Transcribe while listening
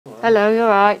Hello, you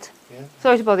alright? Yeah.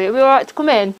 Sorry to bother you. Are we alright to come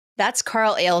in? That's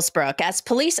Carl Alesbrook as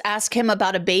police ask him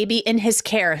about a baby in his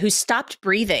care who stopped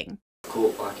breathing.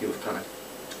 Caught like he was kind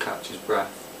of to catch his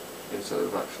breath instead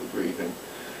of actually breathing,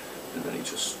 and then he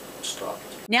just stopped.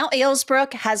 Now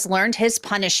Alesbrook has learned his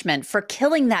punishment for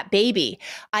killing that baby.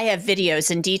 I have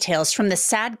videos and details from the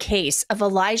sad case of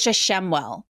Elijah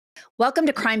Shemwell. Welcome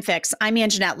to Crime Fix. I'm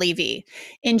Angenette Levy.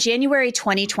 In January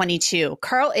 2022,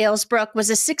 Carl Alesbrook was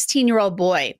a 16-year-old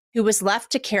boy who was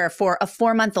left to care for a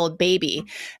 4-month-old baby.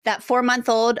 That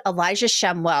 4-month-old Elijah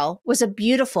Shemwell was a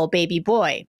beautiful baby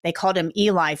boy. They called him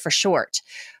Eli for short.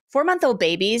 4-month-old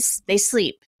babies, they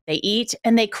sleep, they eat,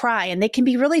 and they cry, and they can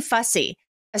be really fussy,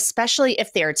 especially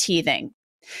if they are teething.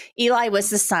 Eli was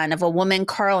the son of a woman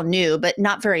Carl knew, but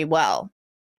not very well.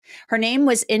 Her name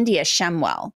was India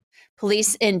Shemwell.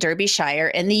 Police in Derbyshire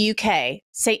in the UK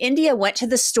say India went to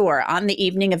the store on the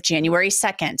evening of January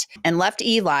 2nd and left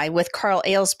Eli with Carl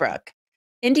Alesbrook.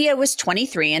 India was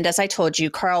 23, and as I told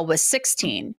you, Carl was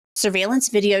 16. Surveillance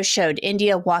video showed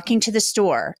India walking to the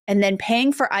store and then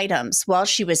paying for items while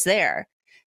she was there.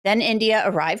 Then India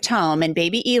arrived home and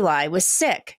baby Eli was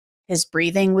sick. His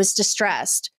breathing was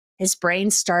distressed. His brain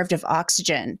starved of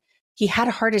oxygen. He had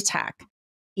a heart attack.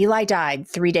 Eli died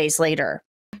 3 days later.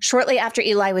 Shortly after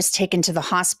Eli was taken to the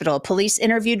hospital, police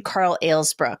interviewed Carl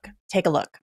Alesbrook. Take a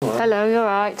look. Hello, you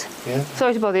alright? Yeah.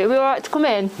 Sorry to bother you. Are we alright to come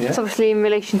in? Yeah. It's obviously in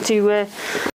relation to...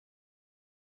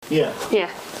 Yeah. Yeah.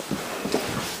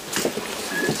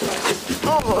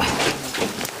 Oh!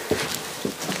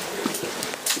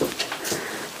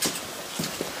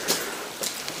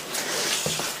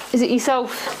 Is it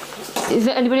yourself? Is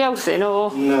there anybody else in,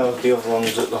 or...? No, the other one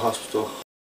was at the hospital.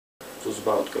 I was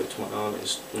about to go to my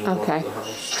auntie's and then Okay. went to the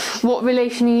house. What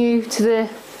relation are you to the...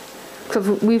 'Cause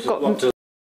we've got... What to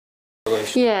the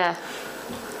relation? Yeah.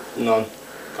 None.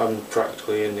 I'm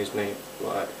practically in his mate.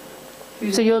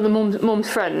 So you're the mum's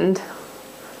friend?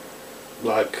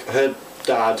 Like her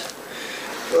dad.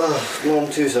 Mum,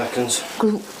 2 seconds.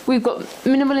 'Cause we've got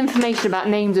minimal information about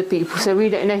names of people, so we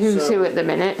don't know who's who at the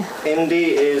minute.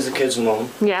 Indy is the kid's mum.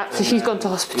 Yeah, so she's gone to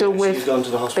hospital with she's gone to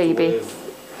the hospital baby.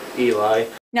 with Eli.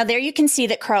 Now there you can see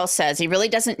that Carl says he really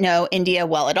doesn't know India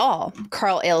well at all.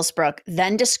 Carl Alesbrook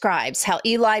then describes how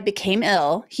Eli became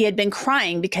ill. He had been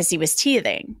crying because he was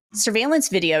teething. Surveillance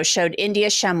video showed India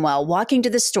Shemwell walking to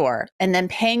the store and then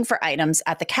paying for items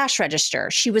at the cash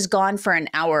register. She was gone for an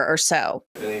hour or so.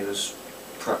 And he was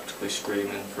practically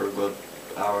screaming for a good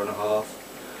hour and a half.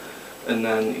 And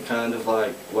then he kind of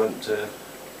like went to...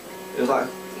 It was like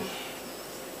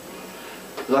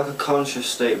a conscious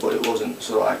state, but it wasn't.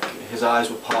 So like his eyes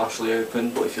were partially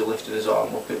open, but if you lifted his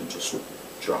arm up, it would just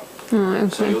drop. Right, okay.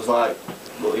 So he was like,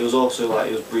 but he was also like,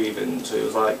 he was breathing, so he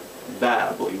was like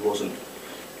there, but he wasn't.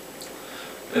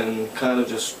 And kind of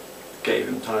just gave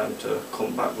him time to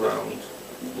come back round,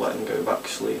 let him go back to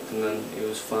sleep, and then he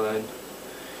was fine.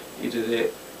 He did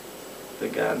it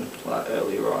again, like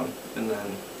earlier on, and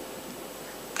then...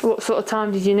 What sort of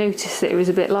time did you notice that it was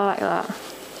a bit like that?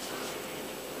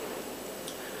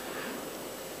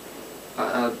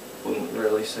 I wouldn't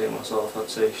really say myself. I'd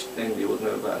say Indy would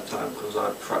know a better time because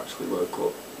I practically woke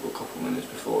up a couple of minutes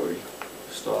before he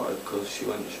started because she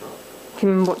went shot. Can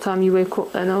you remember what time you woke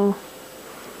up then, or...?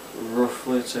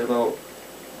 Roughly, I'd say about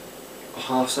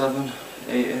 7:30,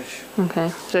 8ish. Okay,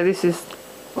 so this is...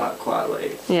 Like quite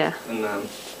late. Yeah. And then,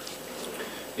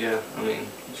 yeah, I mean,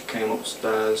 she came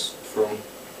upstairs from,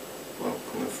 well,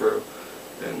 coming through,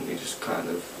 and he just kind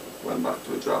of went back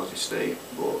to a drowsy state,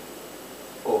 but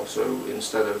also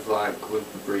instead of like with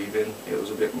the breathing, it was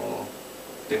a bit more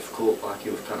difficult, like he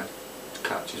was kind of to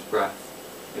catch his breath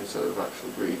instead of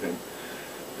actually breathing,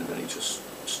 and then he just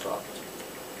stopped.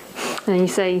 And you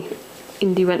say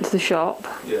Indy went to the shop?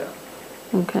 Yeah.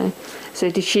 Okay.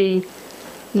 So did she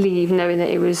leave knowing that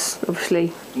it was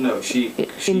obviously No, she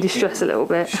in distress came, a little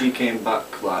bit? She came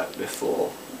back like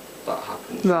before that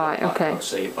happened. Right, Like, okay. I'd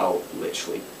say about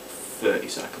literally 30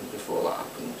 seconds before that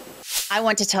happened. I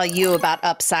want to tell you about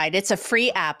Upside. It's a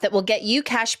free app that will get you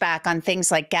cash back on things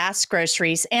like gas,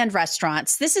 groceries, and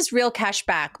restaurants. This is real cash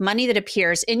back, money that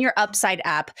appears in your Upside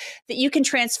app that you can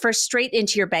transfer straight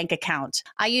into your bank account.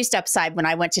 I used Upside when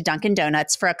I went to Dunkin'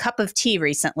 Donuts for a cup of tea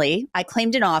recently. I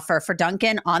claimed an offer for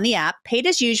Dunkin' on the app, paid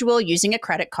as usual using a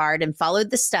credit card, and followed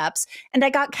the steps, and I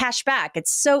got cash back.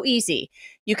 It's so easy.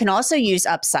 You can also use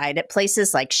Upside at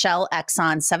places like Shell,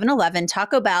 Exxon, 7-Eleven,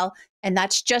 Taco Bell, and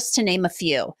that's just to name a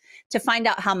few. To find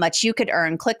out how much you could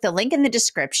earn, click the link in the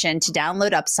description to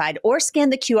download Upside or scan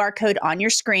the QR code on your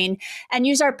screen and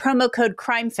use our promo code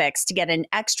CRIMEFIX to get an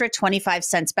extra 25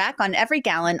 cents back on every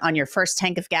gallon on your first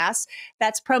tank of gas.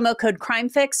 That's promo code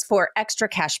CRIMEFIX for extra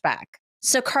cash back.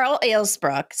 So Carl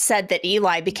Alesbrook said that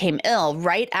Eli became ill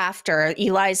right after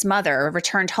Eli's mother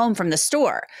returned home from the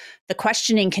store. The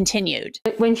questioning continued.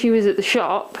 When she was at the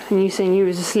shop and you saying you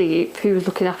was asleep, who was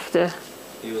looking after?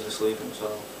 He was asleep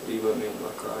himself. He weren't moving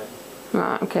like crying.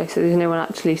 Right, okay, so there's no one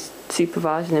actually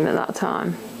supervising him at that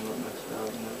time? Not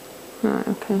necessarily, no. Right,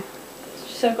 okay.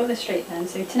 So I've got this straight then.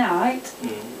 So tonight,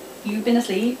 you've been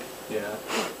asleep. Yeah.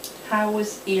 How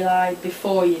was Eli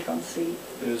before you'd gone to sleep?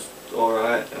 It was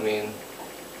alright. I mean,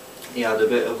 he had a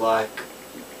bit of like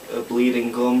a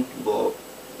bleeding gum, but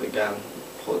again,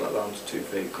 put that down to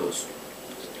toothache because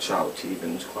child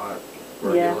teething's quite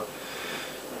regular. Yeah.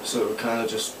 So we kind of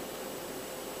just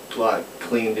like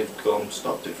cleaned his gum,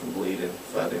 stopped it from bleeding,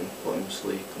 fed him, put him to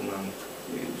sleep, and then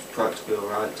he was practically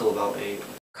alright till about 8.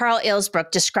 Carl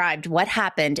Alesbrook described what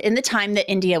happened in the time that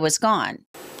India was gone.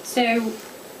 So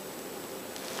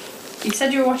you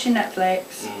said you were watching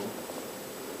Netflix.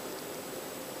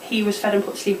 He was fed and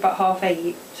put to sleep about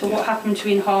 8:30. So Yeah. what happened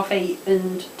between 8:30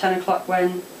 and 10 o'clock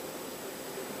when,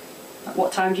 at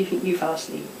what time do you think you fell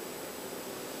asleep?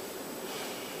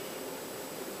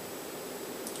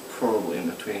 Probably in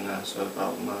between there, so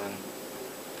about 9,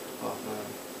 half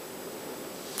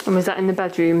 9. And was that in the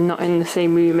bedroom, not in the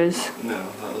same room as... No,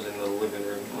 that was in the living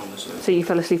room on the sofa. So you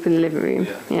fell asleep in the living room?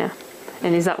 Yeah.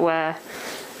 And is that where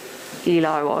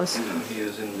Eli was? No, he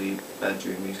was in the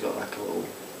bedroom. He's got like a little,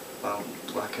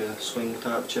 like a swing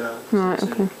type chair. Right,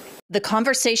 sits okay. in. The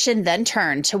conversation then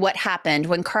turned to what happened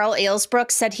when Carl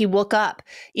Alesbrook said he woke up.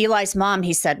 Eli's mom,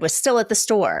 he said, was still at the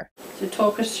store. So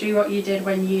talk us through what you did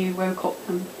when you woke up.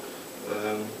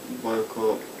 Woke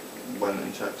up, went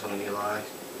and checked on Eli,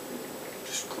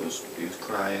 just because he was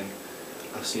crying.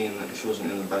 I seen that she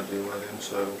wasn't in the bedroom with him,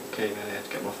 so came in here to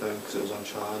get my phone because it was on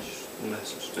charge and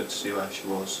messaged her to see where she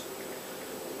was.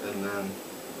 And then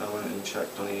I went and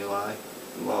checked on Eli.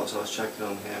 And whilst I was checking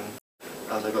on him,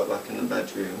 as I got back in the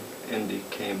bedroom, Indy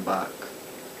came back,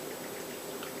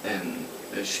 and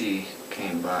as she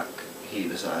came back, he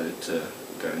decided to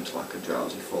go into like a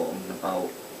drowsy form. And about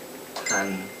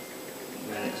 10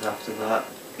 minutes after that,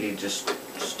 he just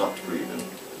stopped breathing.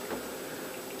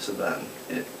 So then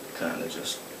it kind of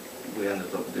just, we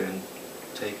ended up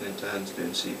taking in turns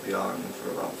doing CPR on him for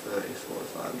about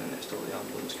 30-45 minutes till the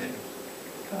ambulance came.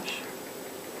 Gosh,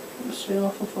 it must have been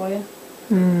awful for you.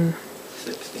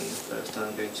 16, first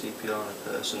time doing CPR on a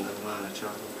person, never mind a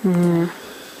child.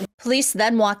 Police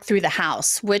then walked through the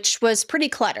house, which was pretty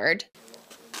cluttered.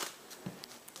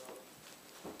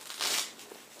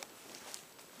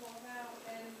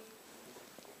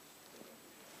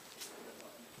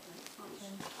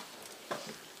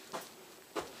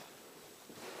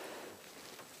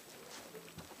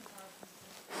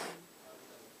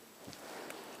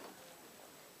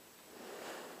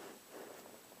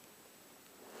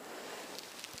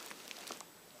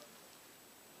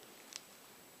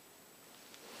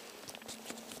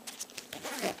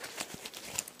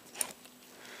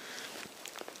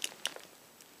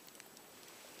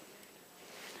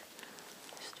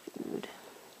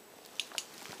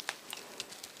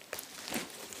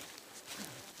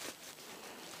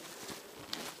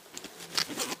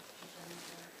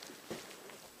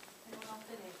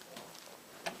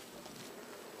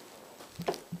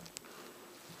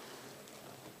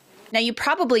 Now, you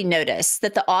probably noticed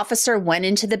that the officer went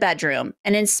into the bedroom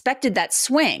and inspected that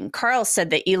swing. Carl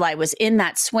said that Eli was in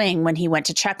that swing when he went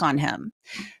to check on him.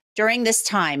 During this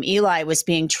time, Eli was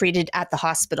being treated at the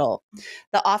hospital.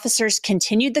 The officers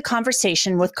continued the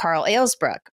conversation with Carl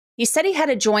Alesbrook. He said he had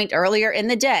a joint earlier in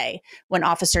the day when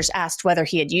officers asked whether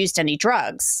he had used any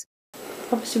drugs.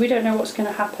 Obviously, we don't know what's going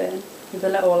to happen with the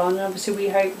little one, and obviously we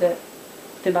hope that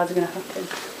the bad's going to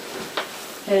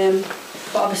happen.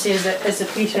 But obviously, as the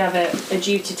police, we have a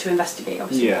duty to investigate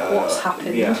obviously what's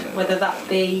happened. Whether that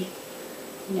be,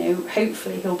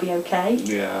 hopefully he'll be okay.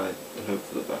 Yeah, I hope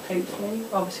for the best. Hopefully,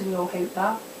 obviously we all hope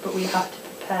that, but we have to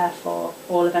prepare for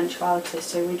all eventualities.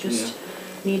 So we just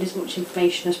need as much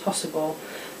information as possible.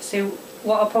 So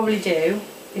what I'll probably do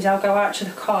is I'll go out to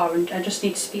the car and I just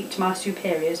need to speak to my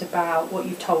superiors about what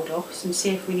you've told us and see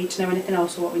if we need to know anything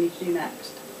else or what we need to do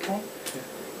next. Okay?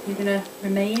 You're going to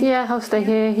remain? Yeah, I'll stay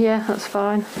here. Yeah, that's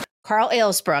fine. Carl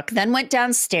Alesbrook then went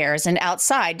downstairs and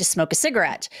outside to smoke a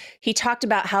cigarette. He talked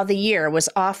about how the year was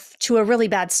off to a really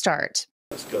bad start.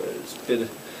 It's been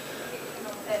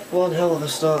one hell of a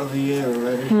start of the year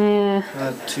already. Yeah. I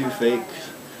had toothache,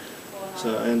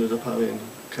 so I ended up having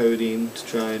codeine to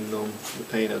try and numb the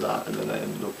pain of that, and then I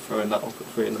ended up throwing that up at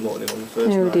 3 in the morning on the first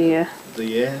night of the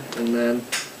year, and then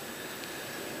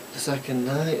the second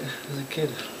night as a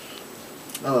kid.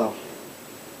 Hello.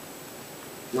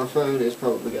 My phone is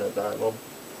probably going to die, Mum.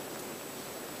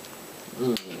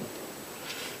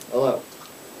 Hello?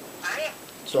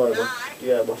 Sorry,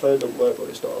 my phone doesn't work when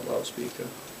it's not on loudspeaker.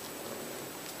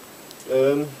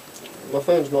 My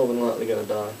phone's more than likely going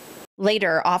to die.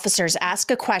 Later, officers ask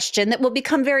a question that will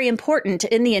become very important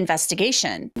in the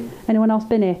investigation. Anyone else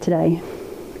been here today?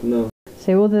 No.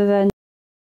 So other than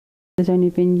there's only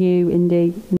been you,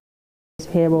 Indy,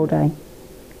 here all day.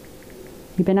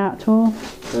 You been out at all?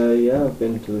 Yeah, I've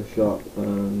been to the shop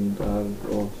and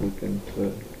I've also been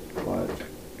to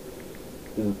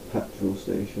the petrol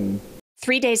station.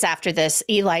 3 days after this,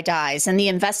 Eli dies and the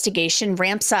investigation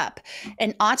ramps up.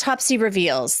 An autopsy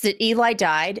reveals that Eli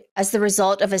died as the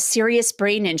result of a serious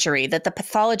brain injury that the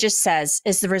pathologist says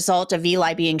is the result of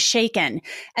Eli being shaken,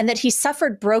 and that he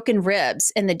suffered broken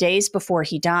ribs in the days before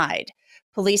he died.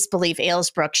 Police believe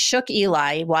Alesbrook shook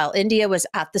Eli while India was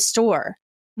at the store.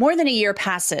 More than a year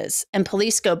passes, and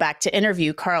police go back to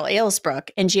interview Carl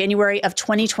Alesbrook in January of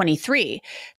 2023.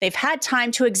 They've had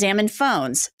time to examine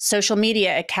phones, social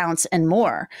media accounts, and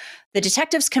more. The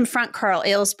detectives confront Carl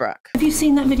Alesbrook. Have you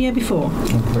seen that video before?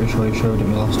 I'm pretty sure you showed it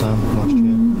me last year.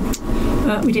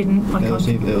 We didn't. It was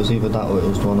either that or it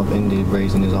was the one of Indy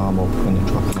raising his arm up and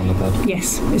the tracking on the bed.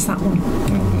 Yes, it's that one.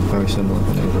 Yeah, it was very similar,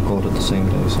 and it was recorded the same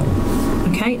day. So.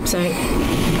 Okay, so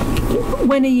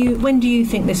when do you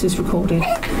think this was recorded?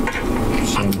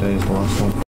 Same day as the last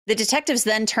one. The detectives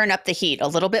then turn up the heat a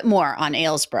little bit more on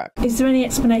Alesbrook. Is there any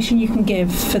explanation you can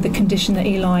give for the condition that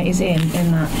Eli is in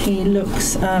that he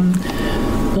looks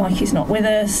like he's not with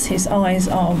us, his eyes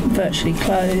are virtually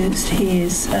closed, he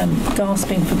is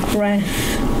gasping for breath?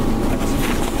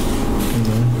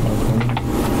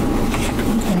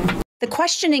 Okay. The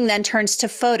questioning then turns to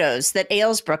photos that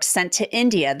Alesbrook sent to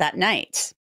India that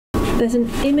night. There's an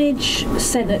image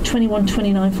sent at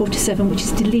 21:29:47 which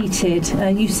is deleted.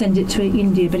 You send it to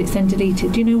India, but it's then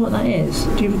deleted. Do you know what that is?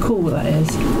 Do you recall what that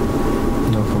is?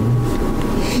 No problem.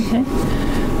 Okay.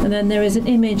 And then there is an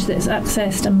image that's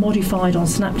accessed and modified on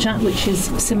Snapchat, which is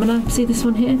similar. See this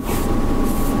one here?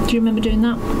 Do you remember doing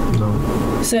that?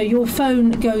 No. So your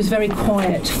phone goes very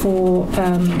quiet for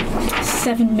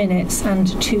 7 minutes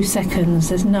and 2 seconds.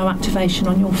 There's no activation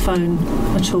on your phone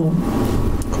at all.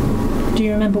 Do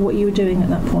you remember what you were doing at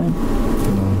that point? No.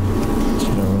 I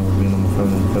don't remember being on my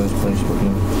phone in the first place, but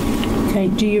no. Okay,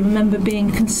 do you remember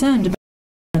being concerned about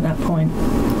at that point?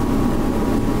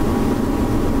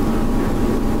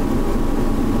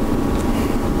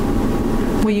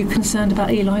 Were you concerned about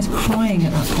Eli's crying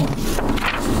at that point?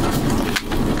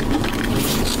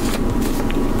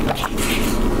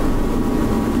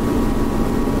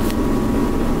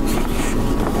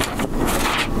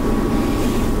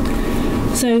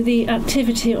 So the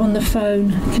activity on the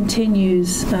phone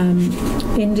continues.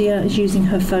 India is using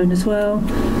her phone as well.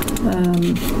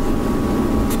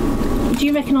 Do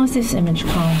you recognise this image,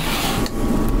 Carl?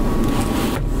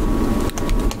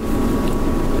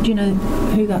 Do you know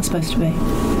who that's supposed to be?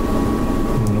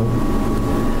 No.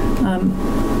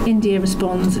 India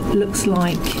responds, looks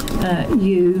like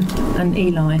you and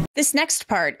Eli. This next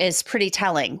part is pretty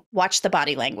telling. Watch the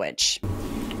body language.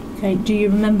 Okay, do you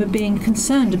remember being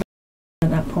concerned about at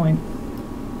that point?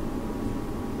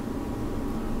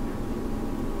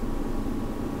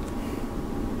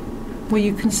 Were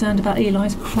you concerned about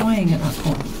Eli's crying at that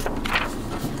point?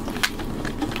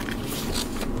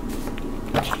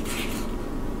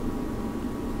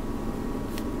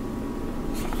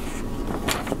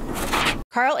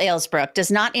 Carl Alesbrook does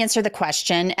not answer the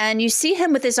question, and you see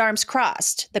him with his arms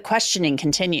crossed. The questioning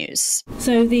continues.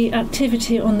 So the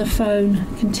activity on the phone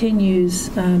continues.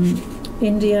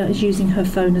 India is using her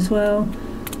phone as well.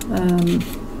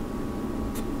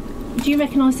 Do you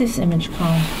recognise this image,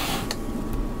 Carl?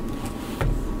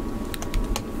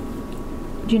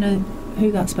 Do you know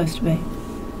who that's supposed to be?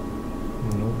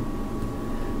 No.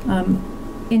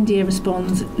 India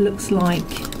responds, looks like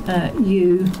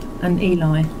you and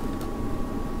Eli.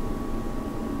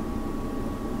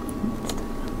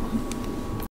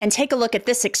 And take a look at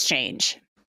this exchange.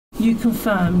 You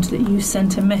confirmed that you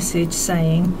sent a message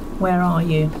saying, "Where are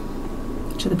you?"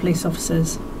 to the police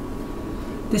officers.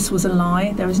 This was a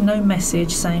lie. There is no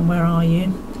message saying, "Where are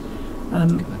you?"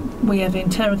 We have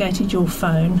interrogated your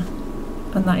phone,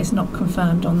 and that is not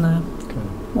confirmed on there. Okay.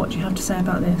 What do you have to say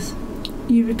about this?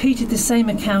 You repeated the same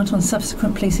account on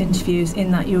subsequent police interviews,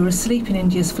 in that you were asleep in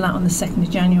India's flat on the 2nd of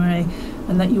January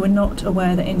and that you were not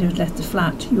aware that India had left the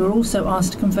flat. You were also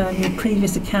asked to confirm your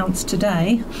previous accounts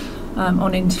today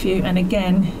on interview, and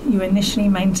again you initially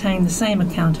maintained the same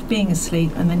account of being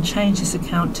asleep and then changed this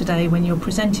account today when you're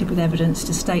presented with evidence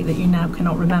to state that you now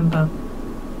cannot remember.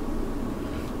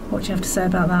 What do you have to say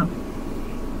about that?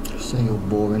 Just say you're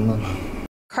boring, man.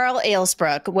 Carl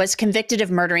Alesbrook was convicted of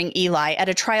murdering Eli at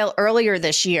a trial earlier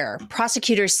this year.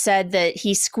 Prosecutors said that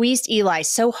he squeezed Eli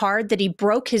so hard that he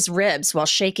broke his ribs while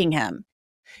shaking him.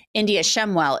 India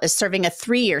Shemwell is serving a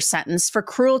 3-year sentence for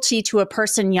cruelty to a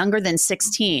person younger than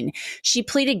 16. She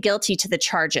pleaded guilty to the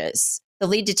charges. The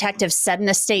lead detective said in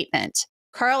a statement,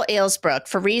 Carl Alesbrook,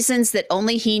 for reasons that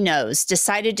only he knows,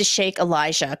 decided to shake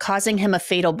Elijah, causing him a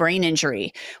fatal brain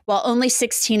injury. While only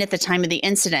 16 at the time of the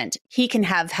incident, he can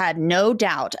have had no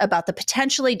doubt about the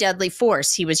potentially deadly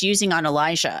force he was using on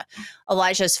Elijah.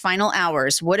 Elijah's final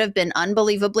hours would have been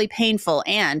unbelievably painful,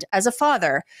 and, as a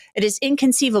father, it is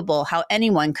inconceivable how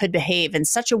anyone could behave in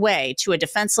such a way to a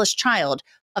defenseless child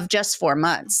of just 4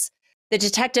 months. The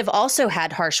detective also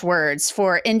had harsh words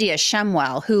for India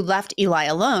Shemwell, who left Eli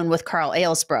alone with Carl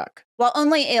Alesbrook. While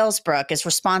only Alesbrook is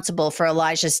responsible for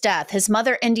Elijah's death, his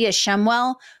mother, India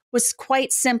Shemwell, was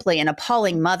quite simply an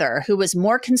appalling mother who was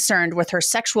more concerned with her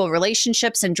sexual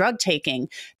relationships and drug taking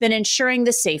than ensuring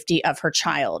the safety of her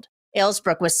child.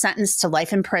 Alesbrook was sentenced to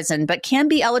life in prison, but can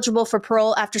be eligible for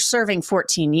parole after serving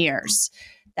 14 years.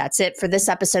 That's it for this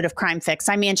episode of Crime Fix.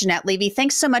 I'm Angenette Levy.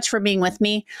 Thanks so much for being with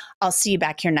me. I'll see you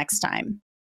back here next time.